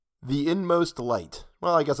The Inmost light.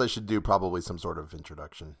 Well, I guess I should do probably some sort of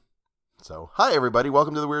introduction. So, hi everybody,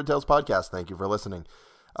 welcome to the Weird Tales Podcast. Thank you for listening.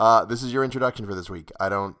 This is your introduction for this week. I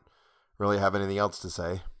don't really have anything else to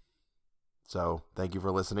say. So, thank you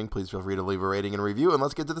for listening. Please feel free to leave a rating and review, and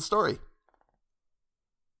let's get to the story.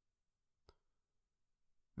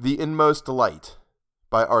 The Inmost Light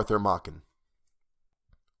by Arthur Machen.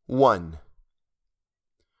 1.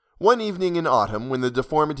 One evening in autumn, when the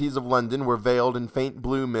deformities of London were veiled in faint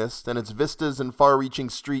blue mist, and its vistas and far-reaching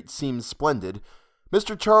streets seemed splendid,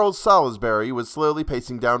 Mr. Charles Salisbury was slowly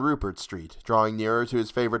pacing down Rupert Street, drawing nearer to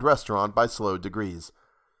his favorite restaurant by slow degrees.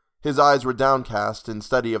 His eyes were downcast in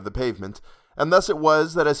study of the pavement, and thus it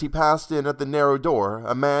was that as he passed in at the narrow door,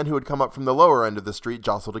 a man who had come up from the lower end of the street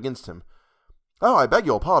jostled against him. "Oh, I beg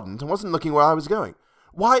your pardon, I wasn't looking where I was going.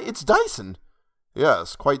 Why, it's Dyson!"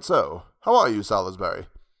 "Yes, quite so. How are you, Salisbury?"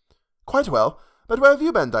 "Quite well, but where have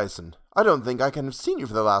you been, Dyson? I don't think I can have seen you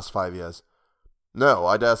for the last 5 years." "No,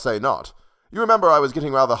 I dare say not. You remember I was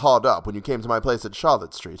getting rather hard up when you came to my place at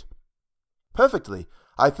Charlotte Street." "Perfectly.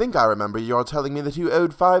 I think I remember your telling me that you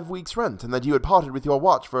owed 5 weeks' rent, and that you had parted with your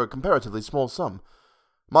watch for a comparatively small sum."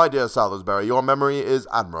 "My dear Salisbury, your memory is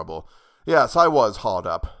admirable. Yes, I was hard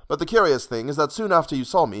up, but the curious thing is that soon after you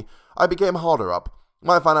saw me, I became harder up.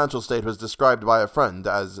 My financial state was described by a friend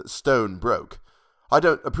as stone broke. I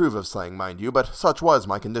don't approve of slang, mind you, but such was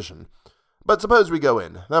my condition. But suppose we go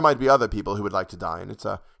in. There might be other people who would like to dine. It's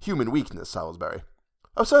a human weakness, Salisbury."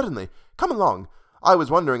 "Oh, certainly. Come along. I was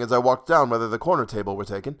wondering as I walked down whether the corner table were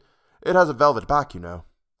taken. It has a velvet back, you know."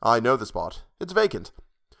 "I know the spot. It's vacant."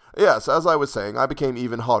 "Yes, as I was saying, I became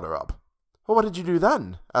even harder up." "Well, what did you do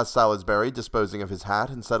then?" asked Salisbury, disposing of his hat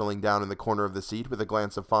and settling down in the corner of the seat with a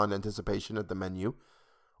glance of fond anticipation at the menu.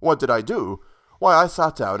 "What did I do? Why, I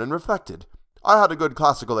sat down and reflected. I had a good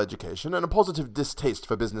classical education and a positive distaste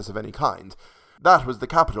for business of any kind. That was the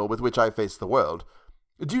capital with which I faced the world.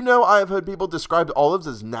 Do you know I have heard people describe olives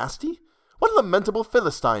as nasty? What a lamentable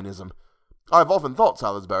philistinism! I've often thought,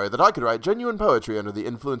 Salisbury, that I could write genuine poetry under the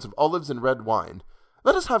influence of olives and red wine.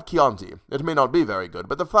 Let us have Chianti. It may not be very good,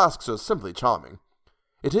 but the flasks are simply charming."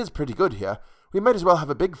 "It is pretty good here. We might as well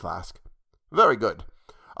have a big flask." "Very good.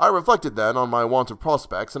 I reflected then on my want of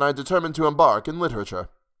prospects, and I determined to embark in literature."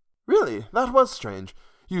 "Really? That was strange.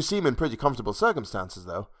 You seem in pretty comfortable circumstances,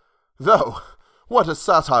 though." "Though? What a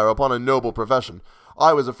satire upon a noble profession!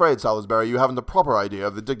 I was afraid, Salisbury, you haven't a proper idea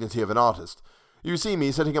of the dignity of an artist. You see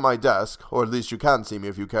me sitting at my desk, or at least you can see me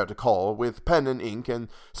if you care to call, with pen and ink and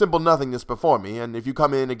simple nothingness before me, and if you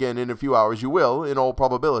come in again in a few hours you will, in all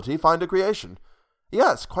probability, find a creation."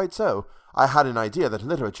 "Yes, quite so. I had an idea that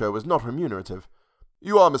literature was not remunerative."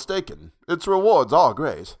 "You are mistaken. Its rewards are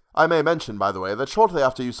great. I may mention, by the way, that shortly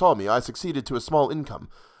after you saw me I succeeded to a small income.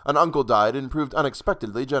 An uncle died and proved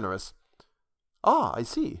unexpectedly generous." "Ah, I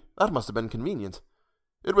see. That must have been convenient."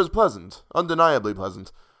 "It was pleasant, undeniably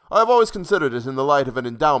pleasant. I have always considered it in the light of an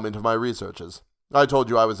endowment of my researches. I told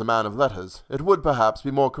you I was a man of letters. It would, perhaps,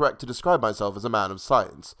 be more correct to describe myself as a man of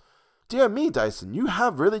science." "Dear me, Dyson, you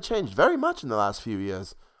have really changed very much in the last few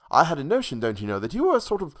years. I had a notion, don't you know, that you were a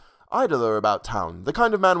sort of idler about town, the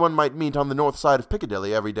kind of man one might meet on the north side of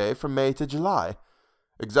Piccadilly every day from May to July."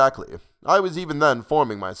 "Exactly. I was even then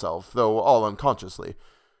forming myself, though all unconsciously.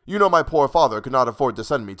 You know my poor father could not afford to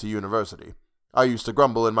send me to university. I used to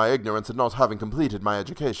grumble in my ignorance at not having completed my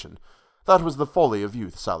education. That was the folly of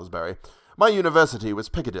youth, Salisbury. My university was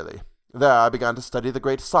Piccadilly. There I began to study the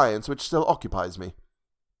great science which still occupies me."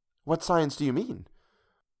 "What science do you mean?"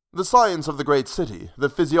 "The science of the great city, the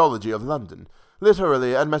physiology of London.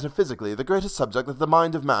 Literally and metaphysically the greatest subject that the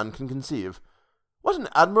mind of man can conceive." "What an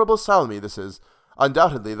admirable salmi this is!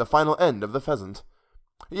 Undoubtedly the final end of the pheasant.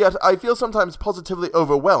 Yet I feel sometimes positively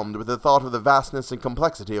overwhelmed with the thought of the vastness and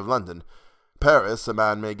complexity of London. Paris a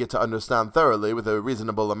man may get to understand thoroughly with a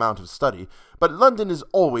reasonable amount of study, but London is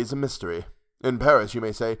always a mystery. In Paris you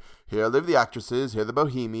may say, here live the actresses, here the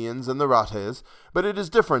bohemians and the rates, but it is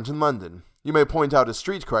different in London. You may point out a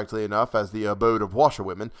street correctly enough as the abode of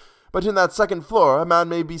washerwomen, but in that second floor a man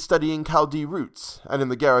may be studying Chaldee roots, and in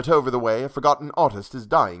the garret over the way a forgotten artist is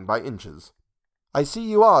dying by inches." "I see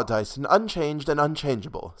you are, Dyson, unchanged and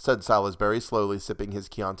unchangeable," said Salisbury, slowly sipping his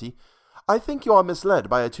Chianti. "I think you are misled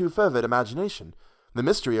by a too fervid imagination. The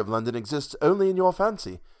mystery of London exists only in your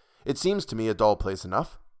fancy. It seems to me a dull place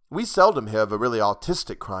enough. We seldom hear of a really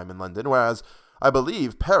artistic crime in London, whereas I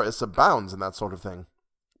believe Paris abounds in that sort of thing."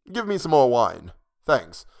 "Give me some more wine."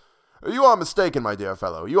 "Thanks. You are mistaken, my dear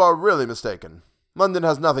fellow. You are really mistaken. London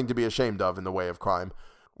has nothing to be ashamed of in the way of crime.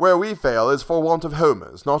 Where we fail is for want of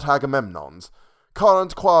Homers, not Agamemnons.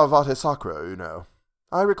 Current qua vate sacro, you know."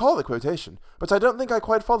 "I recall the quotation, but I don't think I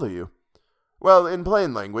quite follow you." Well, in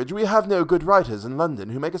plain language, we have no good writers in London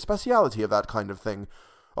who make a speciality of that kind of thing.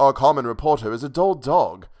 Our common reporter is a dull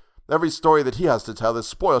dog. Every story that he has to tell is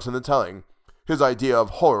spoilt in the telling. His idea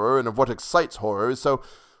of horror and of what excites horror is so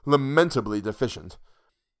lamentably deficient.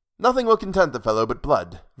 Nothing will content the fellow but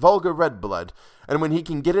blood, vulgar red blood, and when he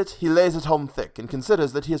can get it, he lays it home thick, and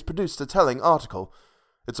considers that he has produced a telling article.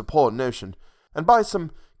 It's a poor notion, and by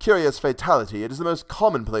some curious fatality it is the most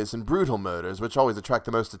commonplace and brutal murders which always attract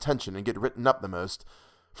the most attention and get written up the most.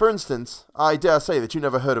 For instance, I dare say that you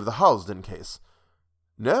never heard of the Harlesden case.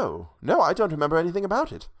 No, I don't remember anything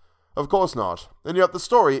about it. Of course not, and yet the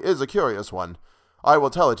story is a curious one. I will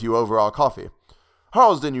tell it to you over our coffee.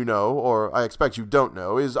 Harlesden, you know, or I expect you don't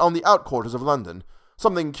know, is on the outquarters of London,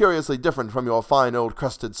 something curiously different from your fine old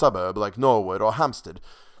crested suburb like Norwood or Hampstead,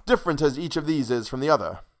 different as each of these is from the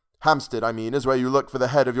other. Hampstead, I mean, is where you look for the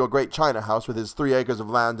head of your great China house with his 3 acres of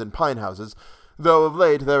land and pine houses, though of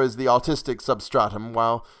late there is the artistic substratum,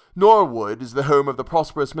 while Norwood is the home of the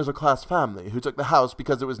prosperous middle-class family who took the house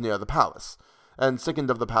because it was near the palace, and sickened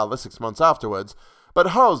of the palace 6 months afterwards, but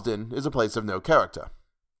Harlesden is a place of no character.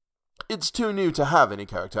 It's too new to have any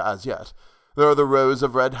character as yet. There are the rows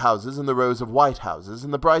of red houses and the rows of white houses,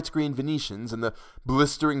 and the bright green Venetians, and the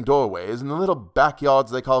blistering doorways, and the little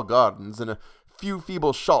backyards they call gardens, and a few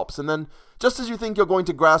feeble shops, and then, just as you think you're going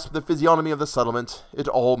to grasp the physiognomy of the settlement, it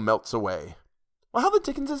all melts away. Well, how the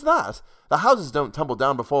dickens is that? The houses don't tumble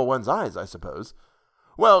down before one's eyes, I suppose.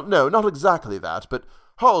 Well, no, not exactly that, but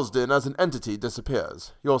Harlesden as an entity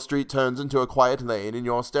disappears. Your street turns into a quiet lane, and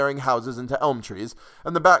your staring houses into elm trees,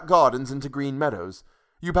 and the back gardens into green meadows.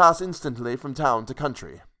 You pass instantly from town to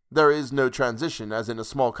country. There is no transition as in a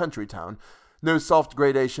small country town, no soft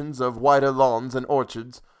gradations of wider lawns and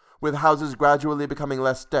orchards, with houses gradually becoming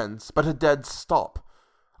less dense, but a dead stop.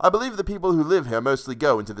 I believe the people who live here mostly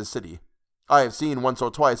go into the city. I have seen once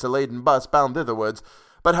or twice a laden bus bound thitherwards,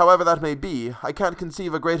 but however that may be, I can't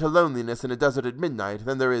conceive a greater loneliness in a desert at midnight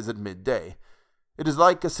than there is at midday. It is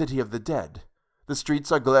like a city of the dead. The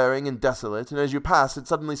streets are glaring and desolate, and as you pass it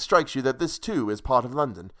suddenly strikes you that this too is part of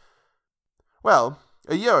London. Well,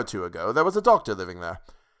 a year or 2 ago there was a doctor living there.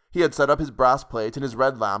 He had set up his brass plate and his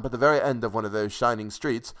red lamp at the very end of one of those shining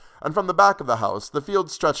streets, and from the back of the house the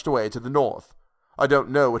field stretched away to the north. I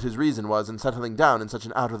don't know what his reason was in settling down in such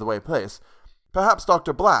an out-of-the-way place. Perhaps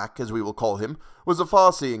Dr. Black, as we will call him, was a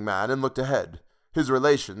far-seeing man and looked ahead. His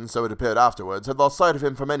relations, so it appeared afterwards, had lost sight of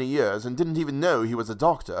him for many years and didn't even know he was a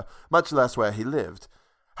doctor, much less where he lived.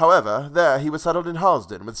 However, there he was settled in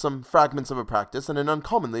Harlesden with some fragments of a practice and an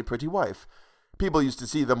uncommonly pretty wife. People used to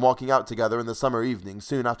see them walking out together in the summer evenings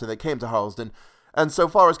soon after they came to Harlesden, and so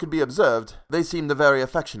far as could be observed, they seemed a very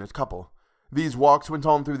affectionate couple. These walks went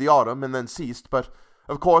on through the autumn and then ceased, but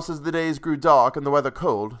of course, as the days grew dark and the weather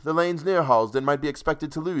cold, the lanes near Harlesden might be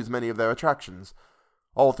expected to lose many of their attractions.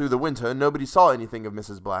 All through the winter, nobody saw anything of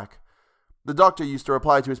Mrs. Black. The doctor used to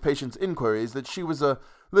reply to his patients' inquiries that she was a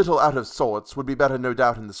little out of sorts, would be better no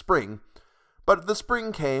doubt in the spring. But the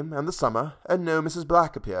spring came, and the summer, and no Mrs.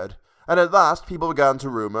 Black appeared, and at last people began to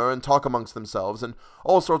rumour and talk amongst themselves, and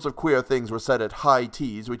all sorts of queer things were said at high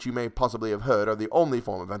teas, which you may possibly have heard are the only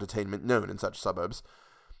form of entertainment known in such suburbs.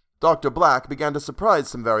 Dr. Black began to surprise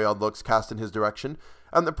some very odd looks cast in his direction,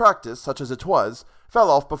 and the practice, such as it was,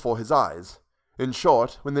 fell off before his eyes. In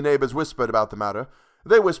short, when the neighbours whispered about the matter,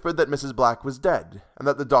 they whispered that Mrs. Black was dead, and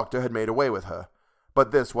that the doctor had made away with her.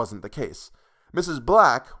 But this wasn't the case. Mrs.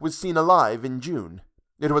 Black was seen alive in June.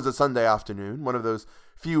 It was a Sunday afternoon, one of those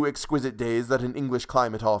few exquisite days that an English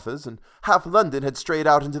climate offers, and half London had strayed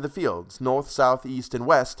out into the fields, north, south, east, and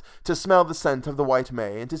west, to smell the scent of the white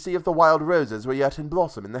May, and to see if the wild roses were yet in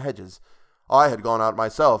blossom in the hedges. I had gone out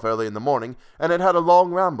myself early in the morning, and had had a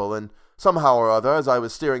long ramble, and somehow or other, as I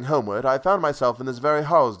was steering homeward, I found myself in this very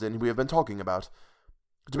Harlesden we have been talking about.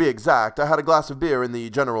 To be exact, I had a glass of beer in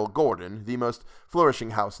the General Gordon, the most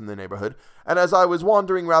flourishing house in the neighbourhood, and as I was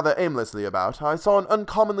wandering rather aimlessly about, I saw an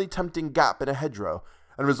uncommonly tempting gap in a hedgerow,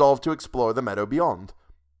 and resolved to explore the meadow beyond.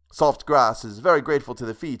 Soft grass is very grateful to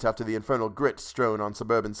the feet after the infernal grit strewn on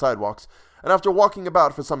suburban sidewalks, and after walking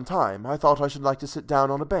about for some time, I thought I should like to sit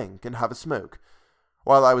down on a bank and have a smoke.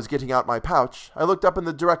 While I was getting out my pouch, I looked up in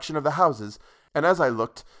the direction of the houses, and as I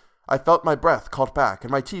looked, I felt my breath caught back,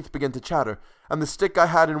 and my teeth began to chatter, and the stick I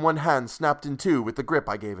had in one hand snapped in two with the grip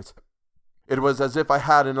I gave it. It was as if I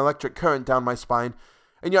had an electric current down my spine,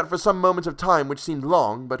 and yet for some moment of time which seemed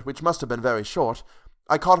long, but which must have been very short,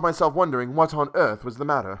 I caught myself wondering what on earth was the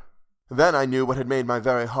matter. Then I knew what had made my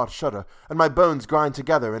very heart shudder, and my bones grind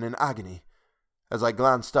together in an agony. As I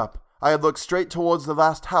glanced up, I had looked straight towards the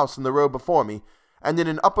last house in the row before me, and in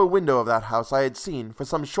an upper window of that house I had seen, for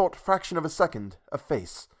some short fraction of a second, a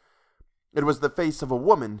face. It was the face of a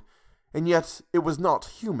woman, and yet it was not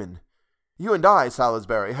human. You and I,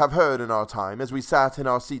 Salisbury, have heard in our time, as we sat in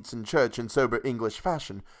our seats in church in sober English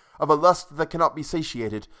fashion, of a lust that cannot be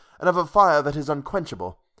satiated, and of a fire that is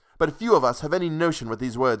unquenchable. But few of us have any notion what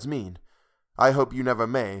these words mean. I hope you never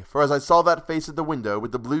may, for as I saw that face at the window,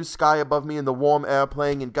 with the blue sky above me and the warm air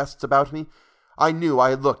playing in gusts about me, I knew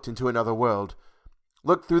I had looked into another world,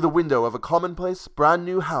 looked through the window of a commonplace,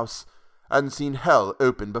 brand-new house, and seen hell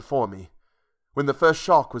open before me. When the first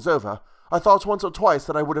shock was over, I thought once or twice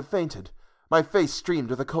that I would have fainted. My face streamed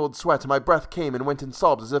with a cold sweat, and my breath came and went in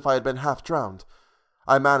sobs as if I had been half drowned.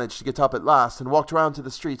 I managed to get up at last and walked round to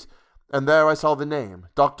the street, and there I saw the name,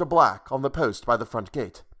 Dr. Black, on the post by the front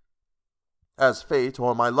gate. As fate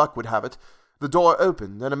or my luck would have it, the door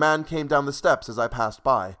opened, and a man came down the steps as I passed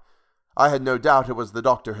by. I had no doubt it was the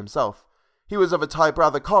doctor himself. He was of a type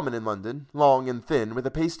rather common in London, long and thin, with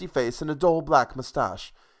a pasty face and a dull black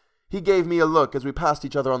moustache. He gave me a look as we passed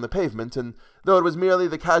each other on the pavement, and though it was merely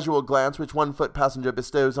the casual glance which one foot passenger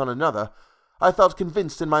bestows on another, I felt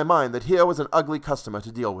convinced in my mind that here was an ugly customer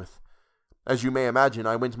to deal with. As you may imagine,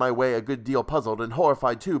 I went my way a good deal puzzled and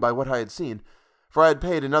horrified too by what I had seen, for I had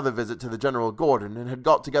paid another visit to the General Gordon, and had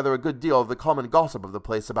got together a good deal of the common gossip of the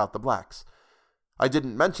place about the blacks. I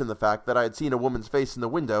didn't mention the fact that I had seen a woman's face in the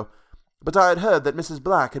window, but I had heard that Mrs.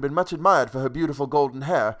 Black had been much admired for her beautiful golden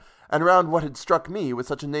hair, and around what had struck me with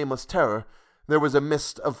such a nameless terror, there was a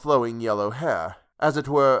mist of flowing yellow hair, as it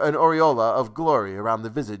were an aureola of glory around the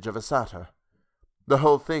visage of a satyr. The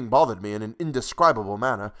whole thing bothered me in an indescribable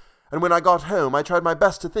manner, and when I got home I tried my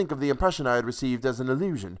best to think of the impression I had received as an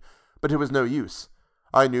illusion, but it was no use.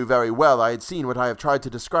 I knew very well I had seen what I have tried to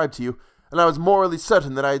describe to you, and I was morally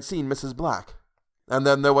certain that I had seen Mrs. Black. And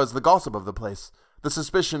then there was the gossip of the place, the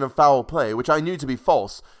suspicion of foul play, which I knew to be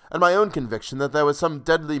false, and my own conviction that there was some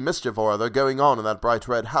deadly mischief or other going on in that bright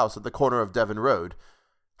red house at the corner of Devon Road.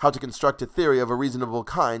 How to construct a theory of a reasonable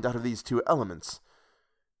kind out of these two elements.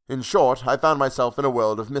 In short, I found myself in a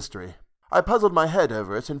world of mystery. I puzzled my head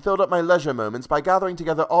over it, and filled up my leisure moments by gathering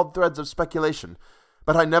together odd threads of speculation,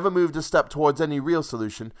 but I never moved a step towards any real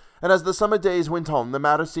solution, and as the summer days went on, the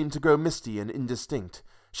matter seemed to grow misty and indistinct,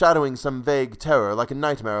 shadowing some vague terror like a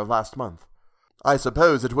nightmare of last month. I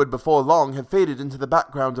suppose it would before long have faded into the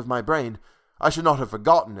background of my brain. I should not have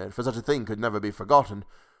forgotten it, for such a thing could never be forgotten.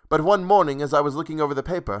 But one morning, as I was looking over the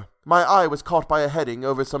paper, my eye was caught by a heading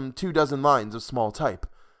over some 24 lines of small type.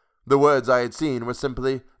 The words I had seen were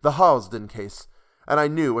simply, "The Harlesden Case," and I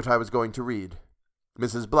knew what I was going to read.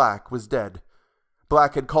 Mrs. Black was dead.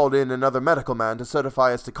 Black had called in another medical man to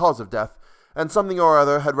certify as to cause of death, and something or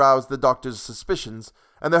other had roused the doctor's suspicions,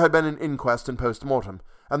 and there had been an inquest and post-mortem.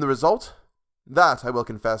 And the result? That, I will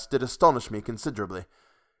confess, did astonish me considerably.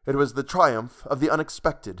 It was the triumph of the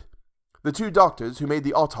unexpected. The two doctors who made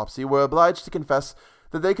the autopsy were obliged to confess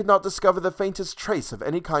that they could not discover the faintest trace of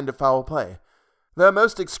any kind of foul play. Their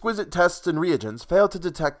most exquisite tests and reagents failed to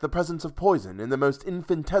detect the presence of poison in the most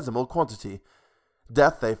infinitesimal quantity.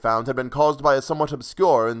 Death, they found, had been caused by a somewhat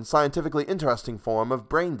obscure and scientifically interesting form of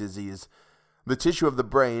brain disease. The tissue of the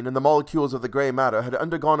brain and the molecules of the grey matter had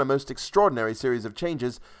undergone a most extraordinary series of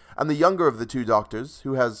changes, and the younger of the two doctors,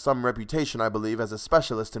 who has some reputation, I believe, as a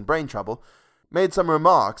specialist in brain trouble, made some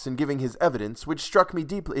remarks in giving his evidence which struck me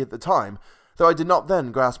deeply at the time, though I did not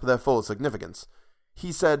then grasp their full significance.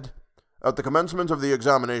 He said, "At the commencement of the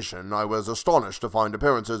examination, I was astonished to find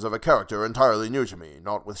appearances of a character entirely new to me,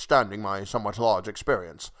 notwithstanding my somewhat large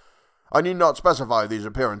experience. I need not specify these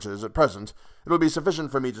appearances at present. It will be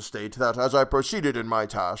sufficient for me to state that, as I proceeded in my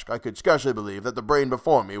task, I could scarcely believe that the brain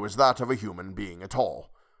before me was that of a human being at all."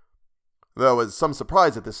 There was some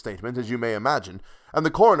surprise at this statement, as you may imagine, and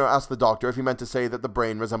the coroner asked the doctor if he meant to say that the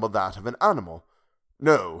brain resembled that of an animal.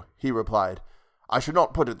 "No," he replied, "I should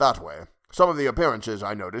not put it that way. Some of the appearances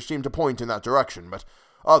I noticed seemed to point in that direction, but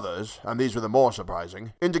others, and these were the more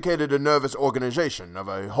surprising, indicated a nervous organization of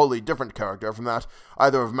a wholly different character from that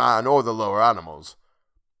either of man or the lower animals."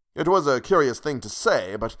 It was a curious thing to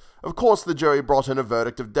say, but of course the jury brought in a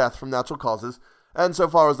verdict of death from natural causes, and so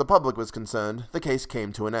far as the public was concerned, the case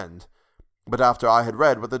came to an end. But after I had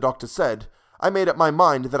read what the doctor said, I made up my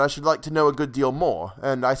mind that I should like to know a good deal more,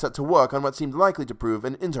 and I set to work on what seemed likely to prove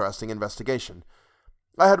an interesting investigation.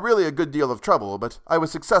 I had really a good deal of trouble, but I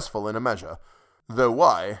was successful in a measure. Though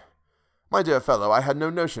why? My dear fellow, I had no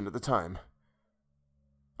notion at the time.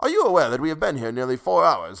 "Are you aware that we have been here nearly 4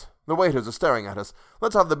 hours? The waiters are staring at us.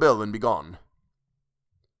 Let's have the bill and be gone."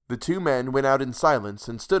 The two men went out in silence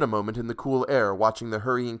and stood a moment in the cool air, watching the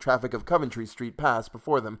hurrying traffic of Coventry Street pass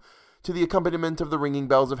before them, to the accompaniment of the ringing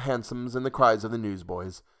bells of hansoms and the cries of the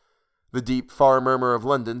newsboys. the deep, far murmur of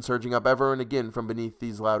London surging up ever and again from beneath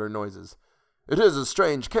these louder noises. "It is a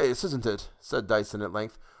strange case, isn't it?" said Dyson at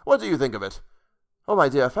length. "What do you think of it?" "Oh, my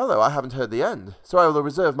dear fellow, I haven't heard the end, so I will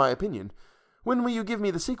reserve my opinion. When will you give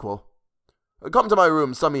me the sequel?" "Come to my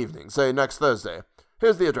room some evening, say next Thursday.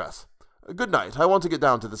 Here's the address. Good night, I want to get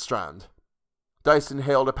down to the Strand." Dyson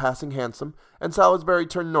hailed a passing hansom, and Salisbury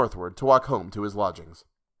turned northward to walk home to his lodgings.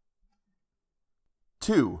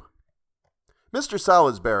 2. Mr.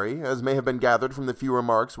 Salisbury, as may have been gathered from the few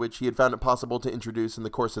remarks which he had found it possible to introduce in the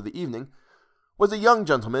course of the evening, was a young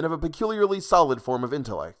gentleman of a peculiarly solid form of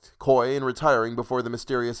intellect, coy and retiring before the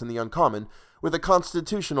mysterious and the uncommon, with a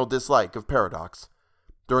constitutional dislike of paradox.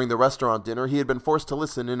 During the restaurant dinner he had been forced to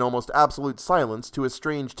listen in almost absolute silence to a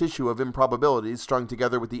strange tissue of improbabilities strung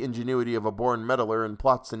together with the ingenuity of a born meddler in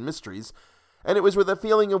plots and mysteries, and it was with a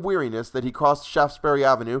feeling of weariness that he crossed Shaftesbury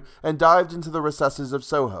Avenue and dived into the recesses of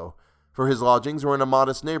Soho, for his lodgings were in a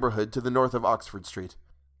modest neighborhood to the north of Oxford Street.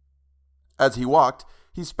 As he walked,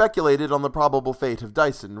 he speculated on the probable fate of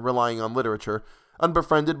Dyson, relying on literature,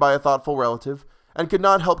 unbefriended by a thoughtful relative, and could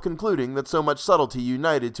not help concluding that so much subtlety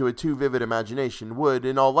united to a too vivid imagination would,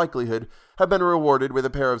 in all likelihood, have been rewarded with a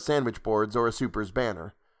pair of sandwich boards or a super's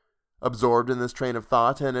banner. Absorbed in this train of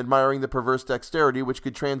thought, and admiring the perverse dexterity which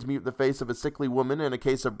could transmute the face of a sickly woman and a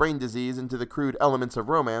case of brain disease into the crude elements of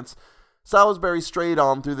romance, Salisbury strayed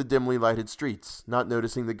on through the dimly lighted streets, not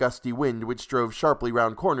noticing the gusty wind which drove sharply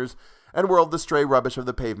round corners, and whirled the stray rubbish of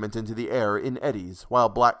the pavement into the air in eddies, while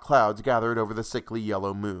black clouds gathered over the sickly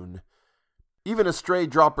yellow moon. Even a stray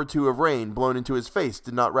drop or two of rain blown into his face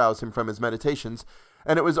did not rouse him from his meditations,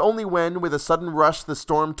 and it was only when, with a sudden rush, the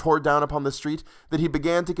storm tore down upon the street that he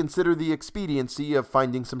began to consider the expediency of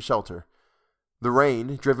finding some shelter. The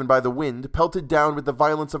rain, driven by the wind, pelted down with the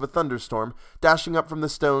violence of a thunderstorm, dashing up from the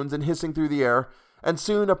stones and hissing through the air, and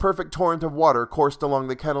soon a perfect torrent of water coursed along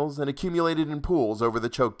the kennels and accumulated in pools over the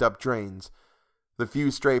choked-up drains. The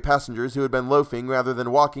few stray passengers who had been loafing rather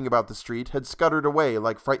than walking about the street had scuttered away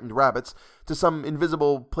like frightened rabbits to some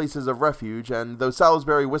invisible places of refuge, and though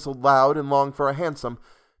Salisbury whistled loud and longed for a hansom,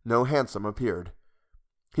 no hansom appeared.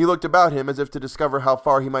 He looked about him as if to discover how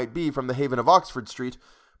far he might be from the haven of Oxford Street,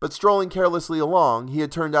 but strolling carelessly along, he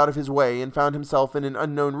had turned out of his way and found himself in an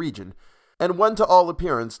unknown region, and one to all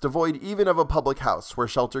appearance devoid even of a public house where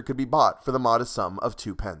shelter could be bought for the modest sum of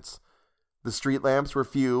 2 pence. The street lamps were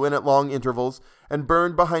few and at long intervals, and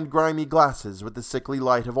burned behind grimy glasses with the sickly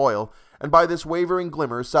light of oil, and by this wavering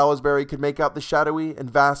glimmer Salisbury could make out the shadowy and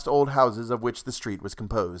vast old houses of which the street was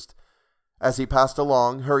composed. As he passed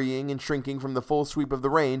along, hurrying and shrinking from the full sweep of the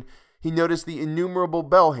rain, he noticed the innumerable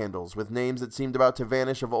bell handles with names that seemed about to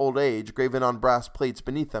vanish of old age graven on brass plates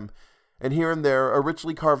beneath them, and here and there a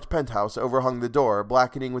richly carved penthouse overhung the door,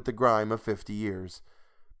 blackening with the grime of 50 years.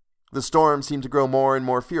 The storm seemed to grow more and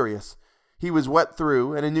more furious. He was wet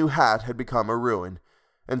through, and a new hat had become a ruin,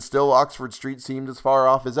 and still Oxford Street seemed as far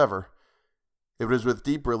off as ever. It was with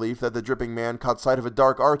deep relief that the dripping man caught sight of a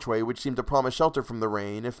dark archway which seemed to promise shelter from the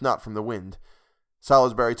rain, if not from the wind.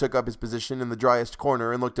 Salisbury took up his position in the driest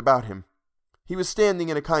corner and looked about him. He was standing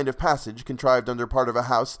in a kind of passage contrived under part of a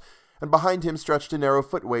house, and behind him stretched a narrow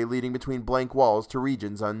footway leading between blank walls to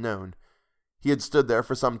regions unknown. He had stood there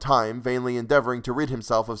for some time, vainly endeavoring to rid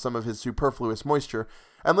himself of some of his superfluous moisture,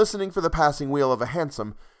 and listening for the passing wheel of a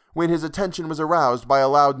hansom, when his attention was aroused by a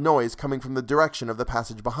loud noise coming from the direction of the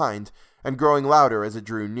passage behind, and growing louder as it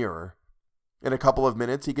drew nearer. In a couple of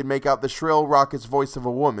minutes he could make out the shrill, raucous voice of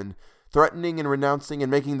a woman, threatening and renouncing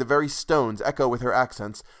and making the very stones echo with her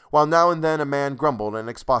accents, while now and then a man grumbled and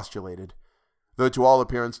expostulated. Though to all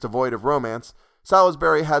appearance devoid of romance,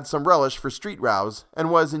 Salisbury had some relish for street rows, and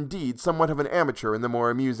was, indeed, somewhat of an amateur in the more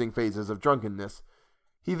amusing phases of drunkenness.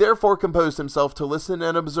 He therefore composed himself to listen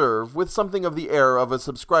and observe with something of the air of a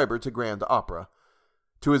subscriber to grand opera.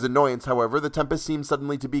 To his annoyance, however, the tempest seemed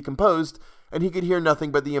suddenly to be composed, and he could hear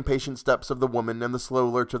nothing but the impatient steps of the woman and the slow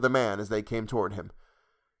lurch of the man as they came toward him.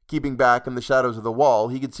 Keeping back in the shadows of the wall,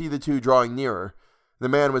 he could see the two drawing nearer. The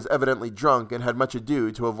man was evidently drunk and had much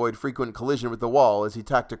ado to avoid frequent collision with the wall as he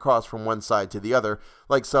tacked across from one side to the other,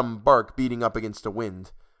 like some bark beating up against a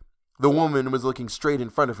wind. The woman was looking straight in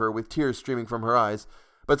front of her, with tears streaming from her eyes,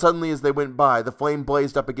 but suddenly as they went by, the flame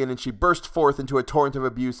blazed up again, and she burst forth into a torrent of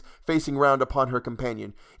abuse, facing round upon her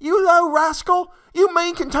companion. "You low rascal! You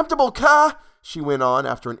mean contemptible cur!" she went on,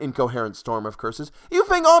 after an incoherent storm of curses. "You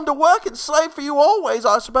think I'm to work and slave for you always,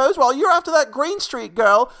 I suppose, while you're after that Green Street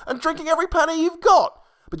girl and drinking every penny you've got.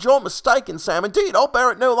 But you're mistaken, Sam. Indeed, I'll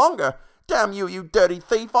bear it no longer. Damn you, you dirty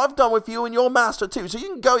thief. I've done with you and your master, too, so you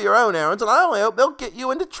can go your own errands, and I only hope they'll get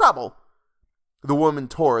you into trouble." The woman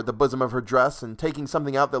tore at the bosom of her dress and, taking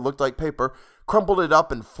something out that looked like paper, crumpled it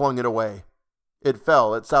up and flung it away. It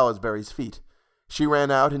fell at Salisbury's feet. She ran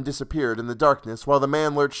out and disappeared in the darkness, while the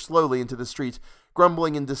man lurched slowly into the street,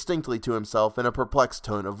 grumbling indistinctly to himself in a perplexed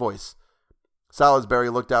tone of voice. Salisbury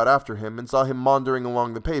looked out after him and saw him maundering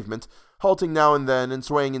along the pavement, halting now and then and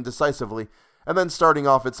swaying indecisively, and then starting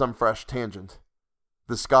off at some fresh tangent.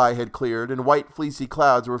 The sky had cleared, and white fleecy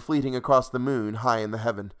clouds were fleeting across the moon high in the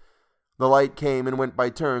heaven. The light came and went by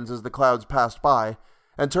turns as the clouds passed by,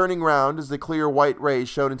 and turning round as the clear white rays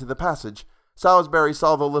shone into the passage, Salisbury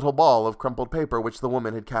saw the little ball of crumpled paper which the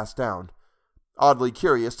woman had cast down. Oddly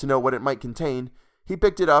curious to know what it might contain, he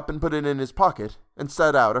picked it up and put it in his pocket, and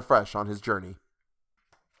set out afresh on his journey.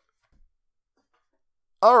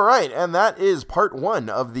 All right, and that is part 1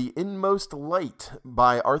 of The Inmost Light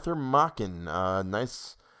by Arthur Machen.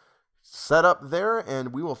 Nice setup there,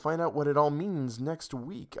 and we will find out what it all means next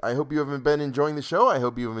week. I hope you have been enjoying the show. I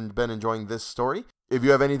hope you have been enjoying this story. If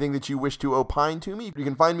you have anything that you wish to opine to me, you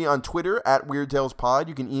can find me on Twitter at WeirdTalesPod.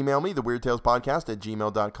 You can email me,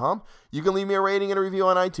 theweirdtalespodcast@gmail.com. You can leave me a rating and a review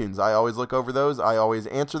on iTunes. I always look over those. I always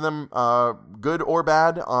answer them, good or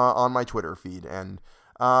bad, on my Twitter feed. And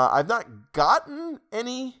I've not gotten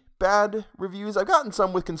any bad reviews. I've gotten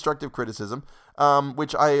some with constructive criticism,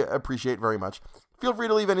 which I appreciate very much. Feel free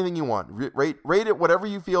to leave anything you want. Rate it whatever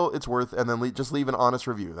you feel it's worth, and then just leave an honest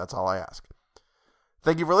review. That's all I ask.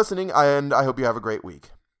 Thank you for listening, and I hope you have a great week.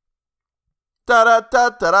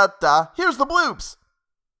 Da-da-da-da-da-da. Here's the bloops!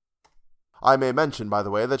 I may mention, by the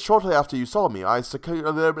way, that shortly after you saw me, Is this going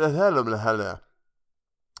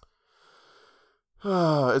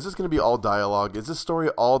to be all dialogue? Is this story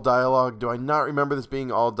all dialogue? Do I not remember this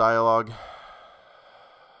being all dialogue?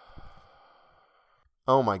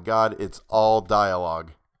 Oh my god, it's all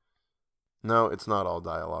dialogue. No, it's not all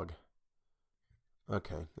dialogue.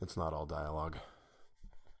 Okay, it's not all dialogue.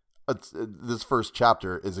 This first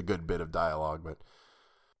chapter is a good bit of dialogue, but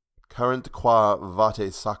current qua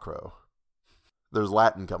vate sacro. There's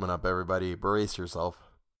Latin coming up, everybody. Brace yourself.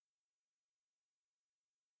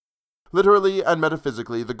 Literally and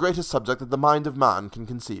metaphysically, the greatest subject that the mind of man can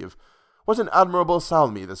conceive. What an admirable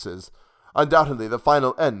salmi this is. Undoubtedly the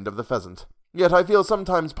final end of the pheasant. Yet I feel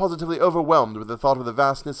sometimes positively overwhelmed with the thought of the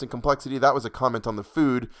vastness and complexity. That was a comment on the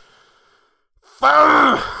food.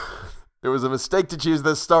 It was a mistake to choose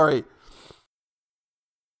this story.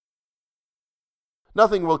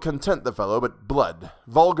 Nothing will content the fellow but blood,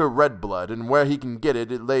 vulgar red blood, and where he can get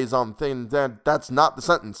it, it lays on thin. That's not the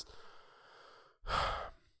sentence.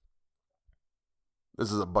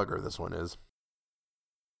 This is a bugger, this one is.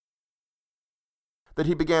 That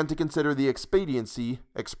he began to consider the expediency.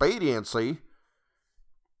 There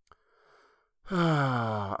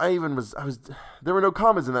were no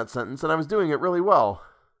commas in that sentence, and I was doing it really well.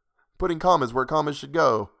 Putting commas where commas should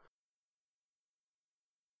go.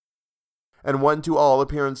 And one to all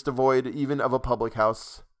appearance devoid even of a public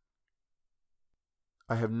house.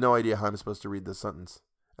 I have no idea how I'm supposed to read this sentence.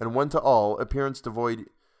 And one to all appearance devoid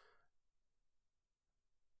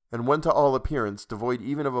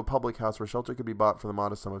even of a public house where shelter could be bought for the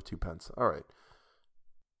modest sum of 2 pence. All right.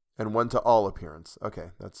 And one to all appearance. Okay,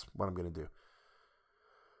 that's what I'm going to do.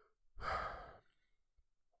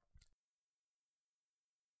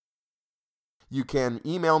 You can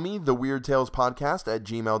email me,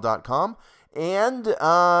 theweirdtalespodcast@gmail.com, and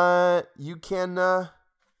you can,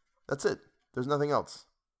 that's it. There's nothing else.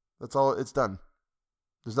 That's all, it's done.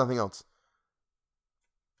 There's nothing else.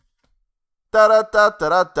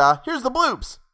 Da-da-da-da-da-da. Here's the bloops!